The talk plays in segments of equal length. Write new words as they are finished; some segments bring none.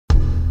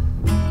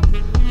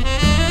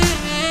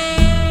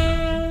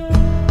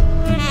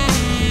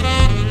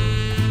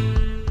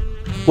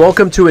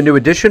Welcome to a new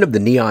edition of the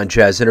Neon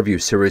Jazz interview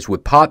series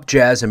with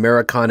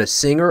Pop-Jazz-Americana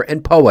singer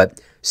and poet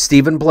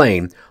Stephen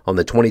Blane on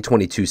the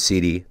 2022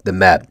 CD, The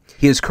Met.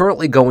 He is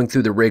currently going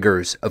through the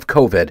rigors of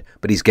COVID,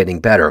 but he's getting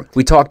better.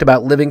 We talked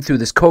about living through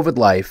this COVID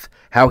life,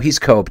 how he's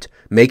coped,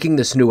 making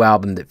this new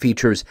album that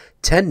features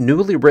 10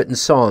 newly written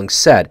songs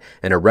set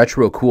in a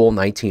retro cool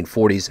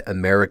 1940s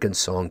American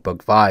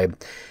Songbook vibe.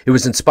 It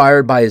was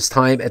inspired by his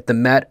time at the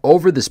Met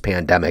over this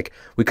pandemic.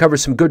 We cover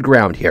some good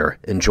ground here.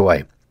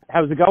 Enjoy.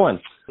 How's it going?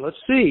 Let's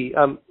see.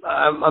 I'm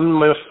on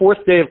my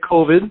fourth day of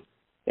COVID,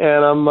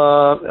 and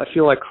I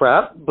feel like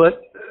crap,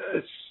 but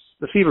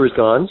the fever is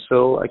gone,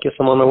 so I guess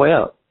I'm on my way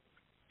out.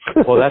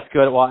 Well, that's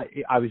good. Well,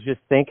 I was just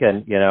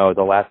thinking,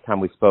 the last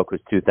time we spoke was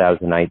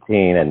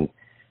 2019, and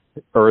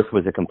Earth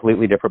was a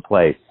completely different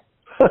place.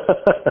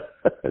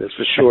 That's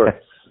for sure.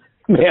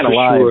 Man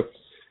alive.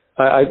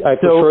 Sure. I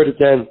preferred it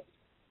then.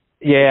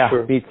 Yeah,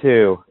 sure. Me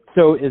too.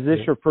 So is this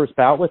your first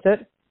bout with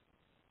it?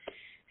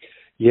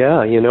 Yeah,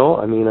 I've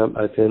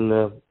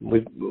been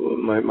with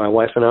my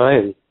wife and I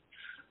and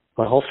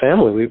my whole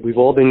family. We've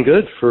all been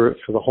good for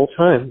the whole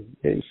time.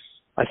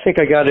 I think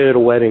I got it at a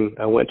wedding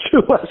I went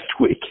to last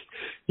week.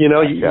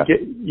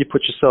 You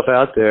put yourself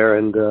out there,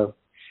 and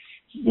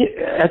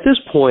at this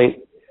point,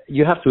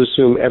 you have to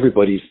assume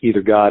everybody's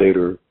either got it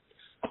or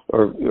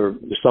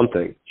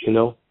something.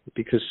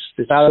 Because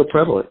it's so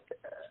prevalent.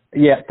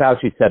 Yeah,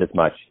 Fauci said as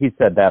much. He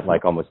said that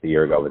like almost a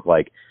year ago. It's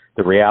like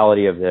the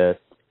reality of this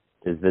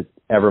is that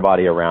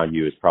everybody around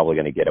you is probably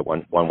going to get it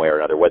one way or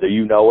another, whether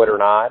you know it or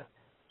not,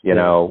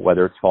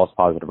 whether it's false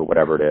positive or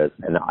whatever it is.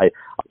 And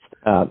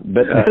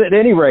but at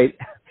any rate,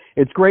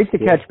 it's great to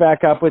catch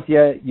back up with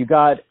you. You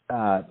got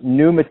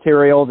new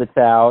material that's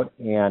out,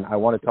 and I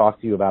want to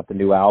talk to you about the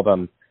new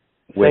album,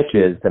 which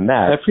is The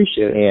Met. I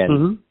appreciate it.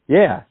 And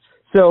yeah.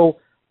 So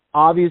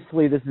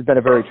obviously this has been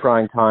a very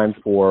trying time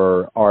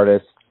for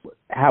artists.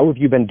 How have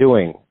you been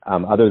doing,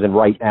 other than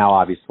right now,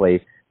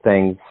 obviously,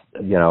 things,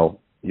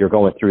 you're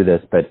going through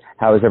this, but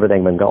how has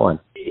everything been going?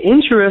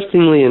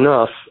 Interestingly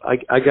enough,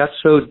 I got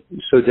so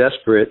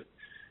desperate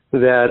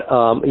that,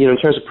 in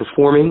terms of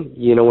performing,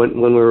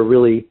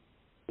 when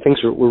things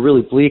were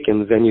really bleak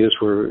and the venues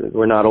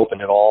were not open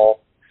at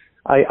all,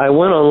 I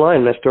went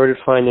online and I started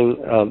finding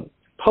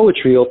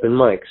poetry open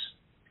mics.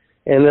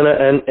 And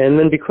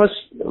then because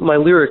my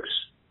lyrics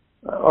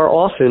are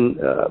often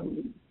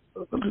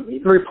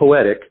very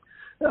poetic,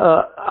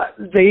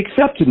 they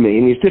accepted me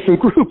in these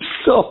different groups.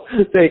 So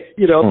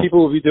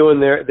people will be doing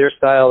their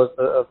style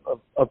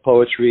of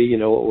poetry,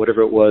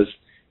 whatever it was,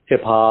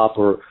 hip hop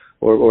or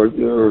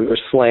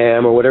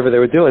slam or whatever they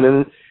were doing,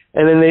 and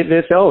then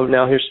they say, oh,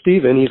 now here's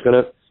Stephen, he's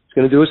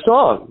gonna do a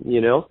song,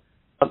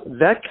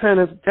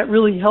 that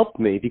really helped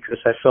me because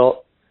I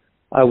felt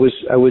I was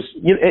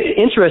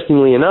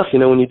interestingly enough,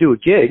 when you do a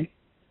gig,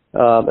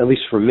 at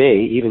least for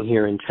me, even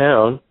here in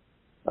town,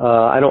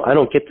 I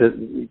don't get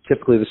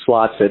typically the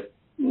slots at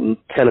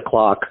 10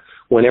 o'clock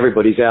when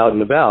everybody's out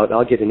and about.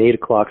 I'll get an 8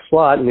 o'clock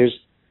slot, and there's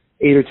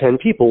 8 or 10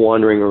 people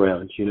wandering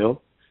around,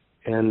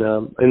 And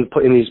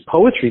in these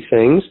poetry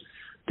things,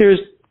 there's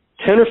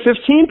 10 or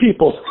 15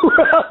 people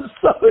around,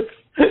 so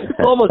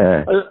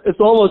it's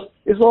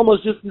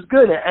almost just as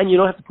good, and you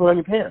don't have to put on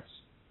your pants.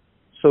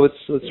 So it's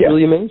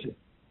really amazing,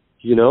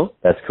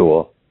 That's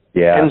cool.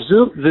 Yeah. And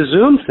the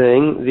Zoom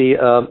thing,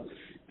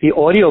 the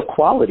audio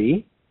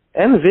quality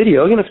and the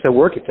video, if I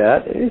work at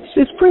that,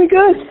 it's pretty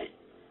good.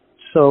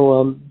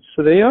 So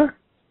there you are.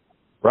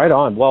 Right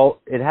on. Well,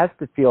 it has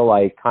to feel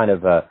like kind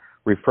of a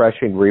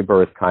refreshing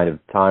rebirth kind of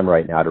time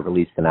right now to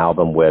release an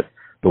album with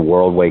the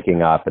world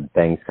waking up and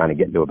things kind of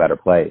getting to a better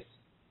place.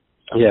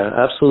 Yeah,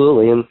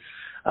 absolutely. And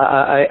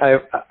I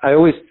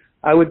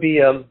would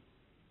be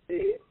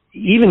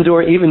even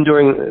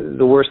during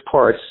the worst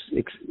parts.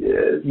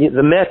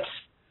 The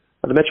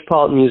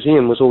Metropolitan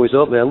Museum was always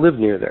open. I lived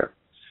near there,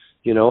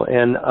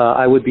 and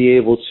I would be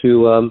able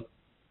to.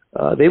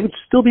 They would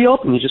still be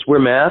open. You just wear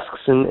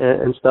masks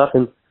and stuff,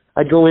 and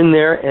I'd go in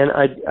there and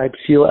I'd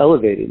feel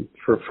elevated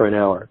for an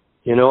hour.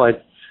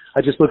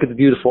 I'd just look at the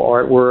beautiful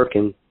artwork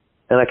and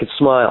I could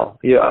smile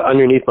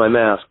underneath my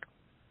mask.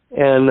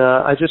 And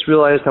I just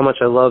realized how much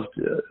I loved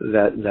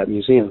that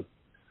museum.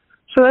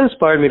 So that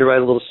inspired me to write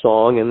a little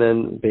song, and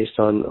then based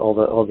on all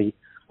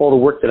the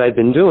work that I'd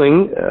been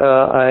doing,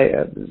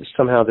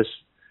 somehow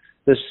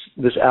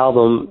this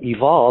album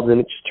evolved, and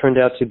it just turned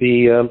out to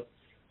be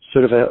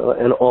sort of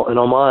an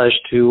homage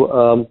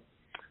to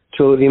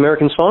the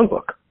American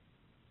Songbook,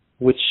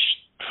 which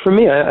for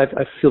me,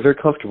 I feel very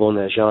comfortable in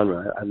that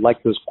genre. I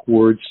like those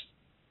chords,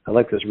 I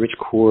like those rich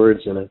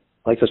chords, and I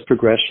like those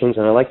progressions,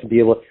 and I like to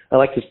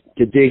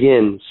dig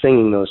in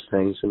singing those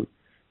things. And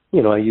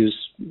I use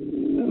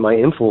my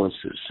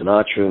influences,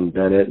 Sinatra and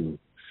Bennett and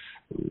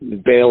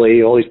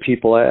Bailey, all these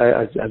people.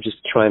 I'm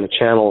just trying to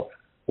channel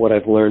what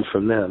I've learned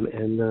from them,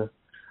 and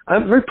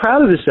I'm very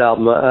proud of this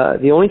album.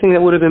 The only thing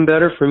that would have been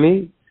better for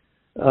me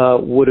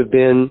would have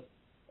been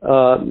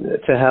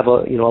to have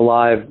a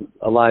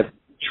live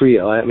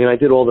trio. I mean, I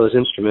did all those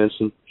instruments,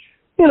 and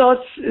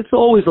it's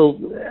always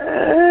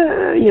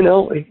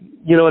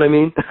You know what I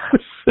mean?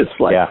 It's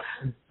like, yeah.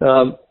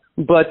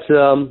 But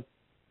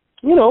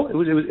you know, it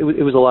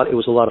was a lot. It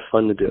was a lot of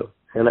fun to do,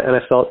 and I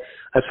felt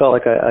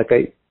like I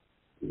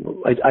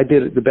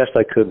did the best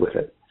I could with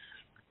it.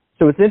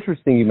 So it's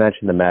interesting you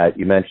mentioned the Met,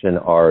 you mentioned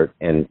art,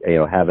 and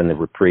having the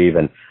reprieve.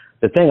 And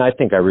the thing I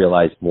think I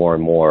realized more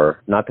and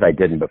more, not that I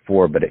didn't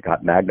before, but it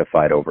got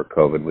magnified over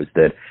COVID, was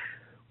that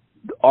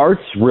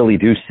arts really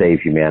do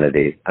save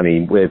humanity. I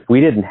mean, if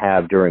we didn't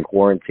have during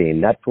quarantine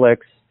Netflix,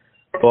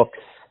 books,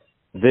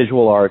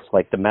 visual arts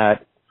like the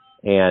Met,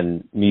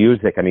 and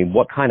music, I mean,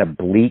 what kind of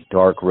bleak,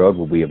 dark road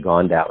would we have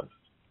gone down?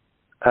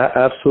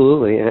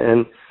 Absolutely.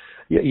 And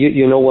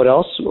you know what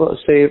else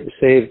saved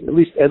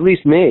at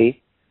least me?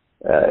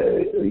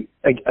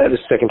 The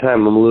second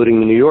time I'm alluding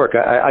to New York.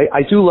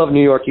 I do love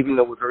New York, even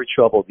though we're very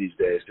troubled these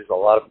days. There's a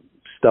lot of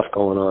stuff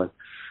going on.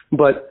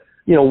 But,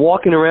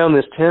 walking around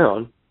this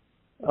town,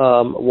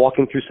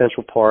 walking through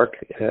Central Park,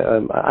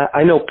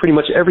 I know pretty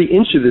much every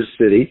inch of this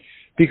city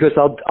because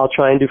I'll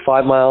try and do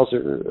 5 miles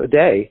a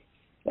day,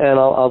 and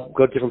I'll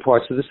go to different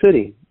parts of the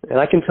city. And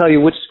I can tell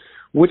you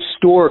which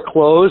store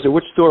closed or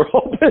which store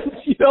opens,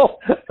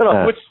 and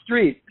on which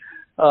street.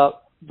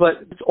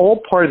 But it's all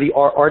part of the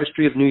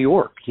artistry of New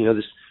York,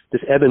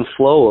 this ebb and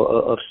flow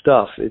of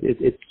stuff.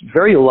 It's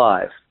very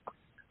alive.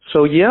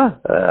 So yeah,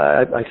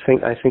 I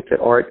think that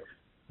art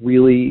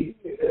really,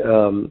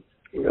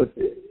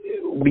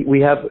 we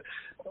have.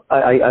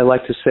 I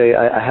like to say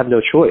I have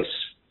no choice,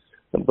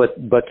 but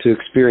to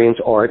experience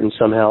art and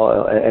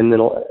somehow, and then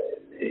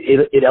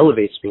it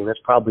elevates me, and that's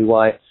probably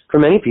why for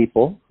many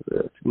people,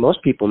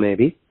 most people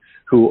maybe,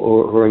 who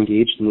are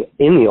engaged in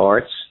the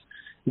arts,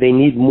 they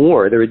need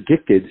more. They're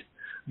addicted.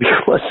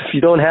 Because if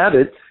you don't have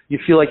it, you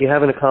feel like you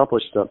haven't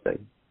accomplished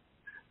something,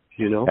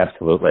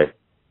 Absolutely.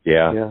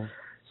 Yeah.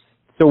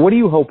 So what do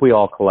you hope we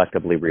all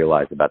collectively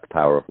realize about the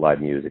power of live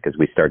music as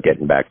we start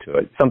getting back to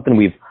it? Something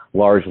we've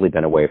largely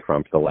been away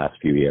from for the last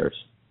few years.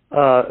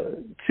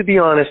 To be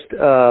honest,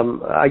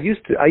 I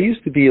used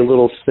to be a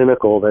little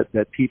cynical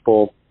that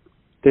people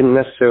didn't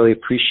necessarily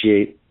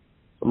appreciate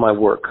my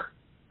work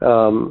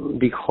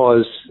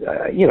because,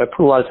 I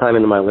put a lot of time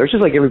into my lyrics,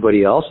 just like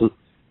everybody else,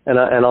 and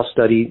I'll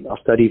study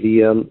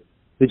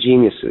the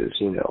geniuses,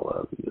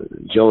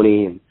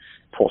 Joni and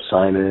Paul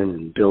Simon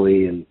and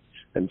Billy and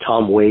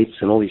Tom Waits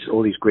and all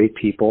these great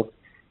people.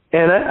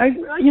 And I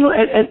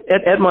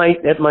at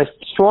my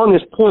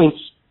strongest points,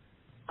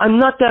 I'm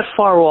not that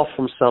far off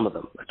from some of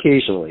them.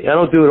 Occasionally, I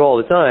don't do it all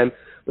the time,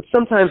 but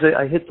sometimes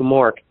I hit the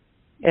mark.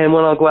 And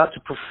when I would go out to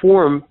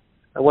perform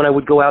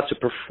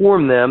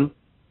them,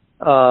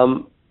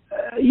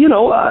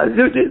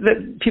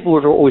 people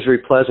were always very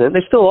pleasant.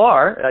 They still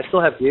are. I still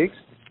have gigs,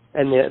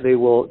 and they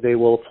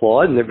will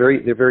applaud, and they're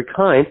very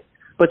kind.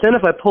 But then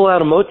if I pull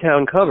out a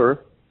Motown cover,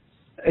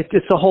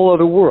 it's a whole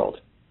other world,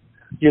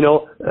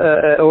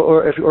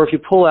 or if you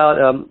pull out,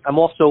 I'm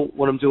also,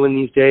 what I'm doing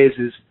these days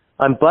is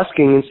I'm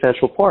busking in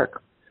Central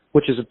Park,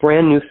 which is a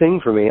brand new thing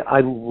for me.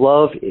 I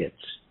love it.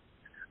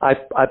 I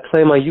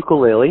play my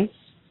ukulele,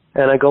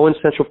 and I go in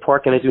Central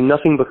Park, and I do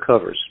nothing but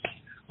covers,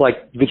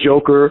 like The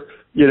Joker,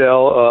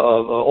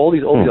 all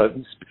these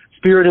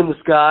Spirit in the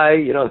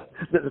Sky,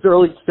 the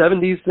early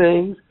 70s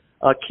things,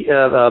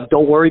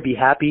 Don't Worry, Be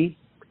Happy,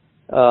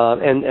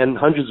 and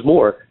hundreds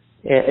more.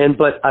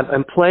 But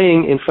I'm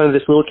playing in front of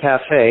this little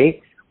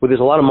cafe where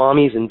there's a lot of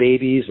mommies and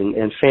babies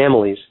and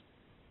families,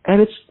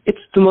 and it's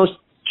the most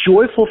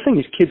joyful thing.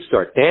 These kids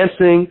start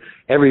dancing,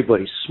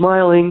 everybody's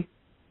smiling,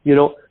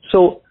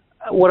 So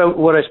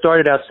what I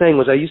started out saying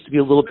was I used to be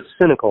a little bit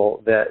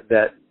cynical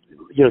that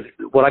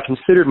what I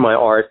considered my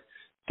art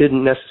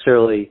didn't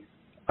necessarily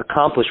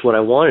accomplish what I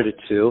wanted it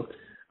to.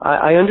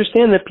 I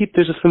understand that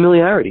there's a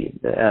familiarity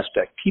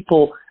aspect.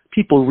 People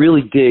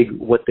really dig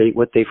what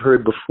they've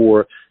heard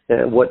before,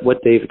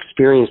 what they've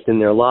experienced in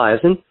their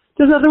lives, and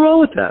there's nothing wrong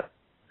with that.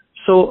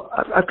 So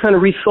I've kind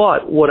of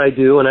rethought what I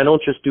do, and I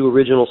don't just do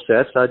original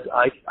sets.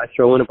 I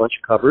throw in a bunch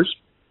of covers,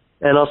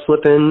 and I'll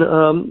slip in,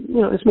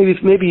 it's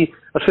maybe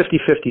a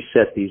 50-50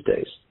 set these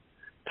days,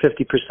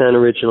 50%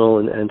 original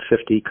and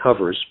 50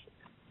 covers.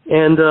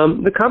 And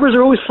the covers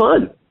are always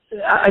fun.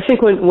 I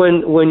think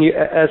when you,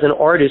 as an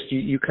artist,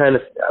 you kind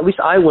of, at least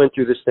I went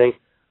through this thing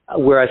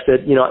where I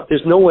said,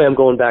 there's no way I'm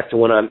going back to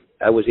when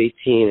I was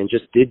 18 and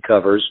just did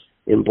covers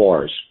in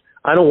bars.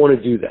 I don't want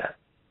to do that.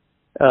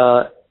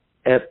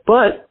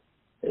 But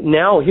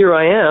now here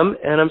I am,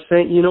 and I'm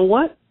saying, you know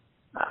what?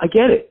 I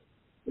get it.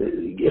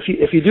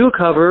 If you do a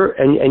cover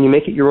and you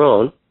make it your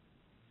own,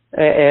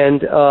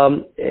 and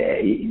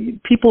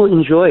people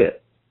enjoy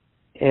it,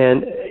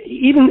 and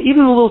even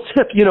a little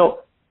tip,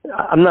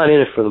 I'm not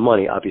in it for the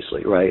money,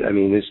 obviously, right? I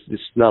mean,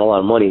 there's not a lot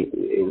of money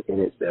in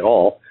it at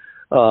all,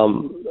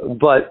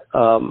 but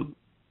I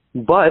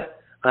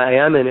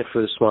am in it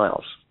for the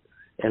smiles,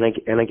 and I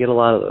get a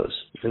lot of those,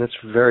 and it's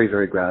very,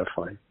 very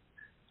gratifying.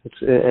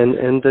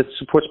 And that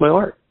supports my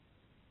art.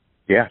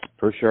 Yeah,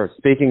 for sure.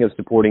 Speaking of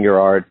supporting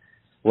your art,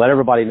 let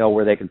everybody know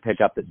where they can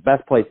pick up the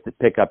best place to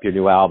pick up your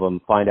new album,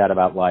 find out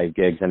about live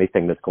gigs,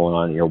 anything that's going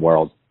on in your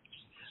world.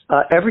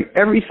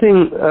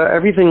 Everything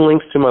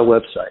links to my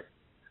website.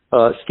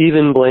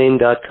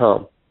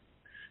 StephenBlane.com.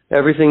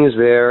 Everything is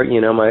there.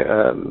 You know, my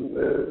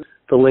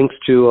the links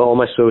to all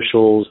my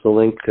socials, the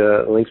links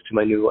to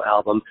my new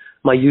album,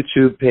 my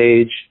YouTube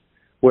page,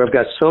 where I've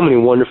got so many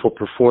wonderful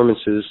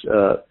performances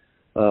of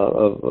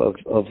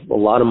a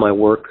lot of my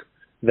work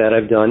that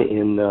I've done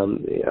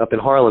up in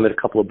Harlem at a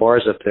couple of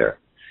bars up there.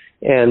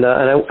 And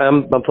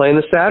I'm playing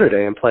this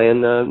Saturday. I'm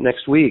playing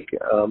next week.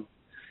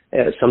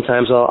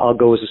 Sometimes I'll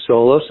go as a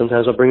solo.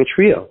 Sometimes I'll bring a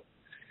trio.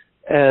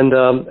 And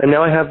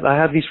now I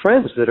have these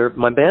friends that are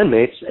my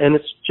bandmates, and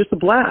it's just a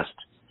blast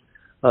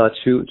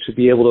to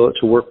be able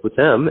to work with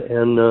them.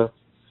 And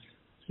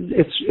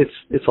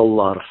it's a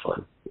lot of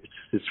fun.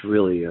 It's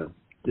really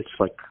it's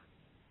like,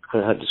 I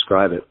don't know how to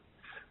describe it.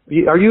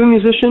 Are you a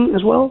musician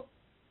as well?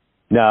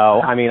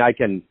 No, I mean I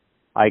can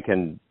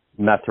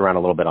mess around a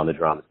little bit on the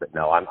drums, but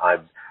no,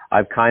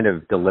 I've kind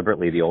of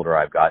deliberately, the older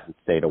I've gotten,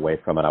 stayed away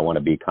from it. I want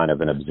to be kind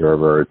of an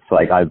observer. It's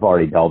like I've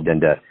already delved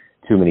into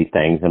too many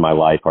things in my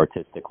life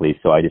artistically,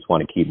 so I just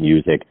want to keep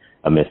music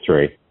a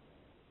mystery.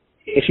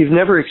 If you've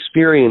never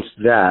experienced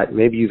that,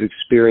 maybe you've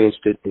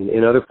experienced it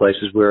in other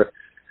places where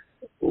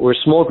a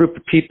small group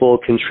of people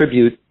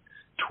contribute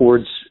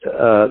towards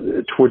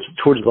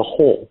the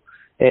whole,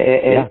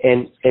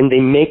 and they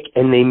make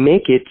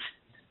it.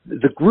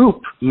 The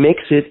group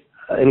makes it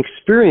an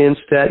experience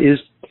that is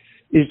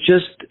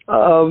just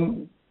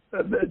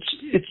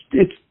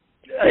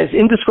it's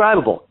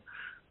indescribable.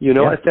 You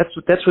know,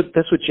 that's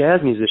what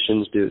jazz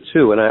musicians do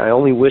too. And I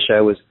only wish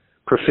I was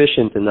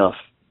proficient enough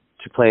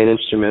to play an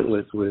instrument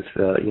with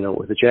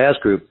a jazz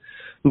group.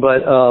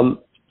 But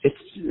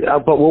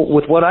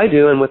with what I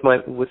do and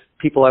with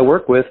people I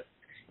work with,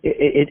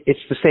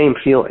 it's the same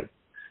feeling.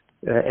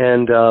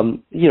 And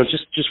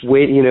just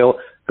wait,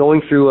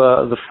 going through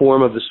the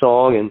form of the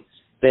song and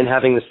then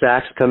having the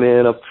sax come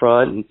in up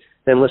front and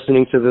then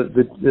listening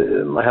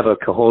to I have a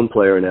cajon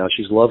player now.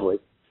 She's lovely.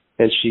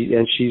 And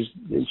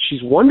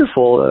she's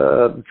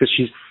wonderful because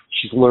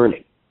she's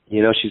learning.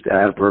 She's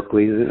out of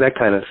Berkeley, that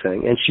kind of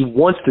thing, and she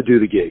wants to do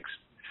the gigs,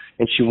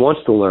 and she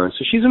wants to learn.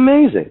 So she's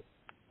amazing.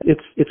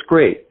 It's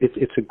great.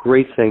 It's a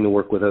great thing to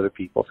work with other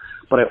people.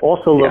 But I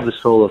also love the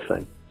solo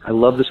thing. I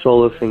love the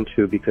solo thing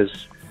too because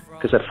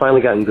I've finally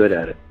gotten good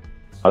at it.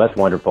 Oh, that's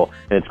wonderful,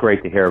 and it's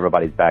great to hear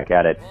everybody's back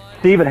at it.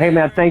 Stephen, hey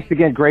man, thanks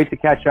again. Great to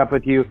catch up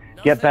with you.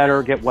 Get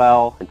better, get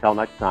well. Until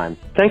next time.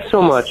 Thanks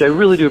so much. I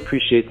really do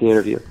appreciate the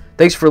interview.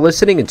 Thanks for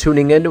listening and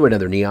tuning in to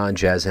another Neon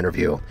Jazz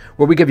interview,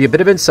 where we give you a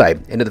bit of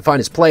insight into the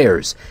finest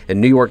players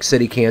in New York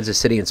City, Kansas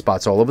City, and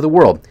spots all over the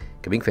world,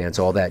 giving fans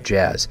all that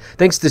jazz.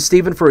 Thanks to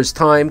Stephen for his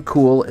time,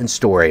 cool, and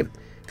story.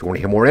 If you want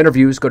to hear more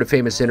interviews, go to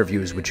Famous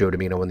Interviews with Joe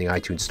Domino in the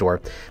iTunes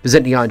Store.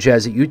 Visit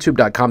neonjazz at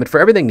youtube.com, and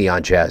for everything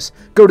Neon Jazz,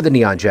 go to the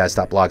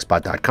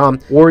neonjazz.blogspot.com,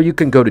 or you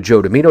can go to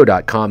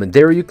joedomino.com, and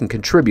there you can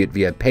contribute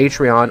via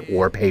Patreon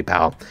or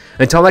PayPal.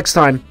 Until next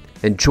time,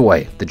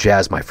 enjoy the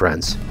jazz, my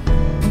friends.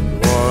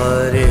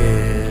 What if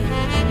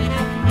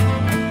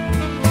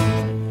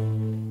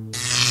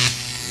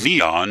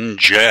Neon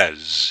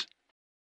Jazz?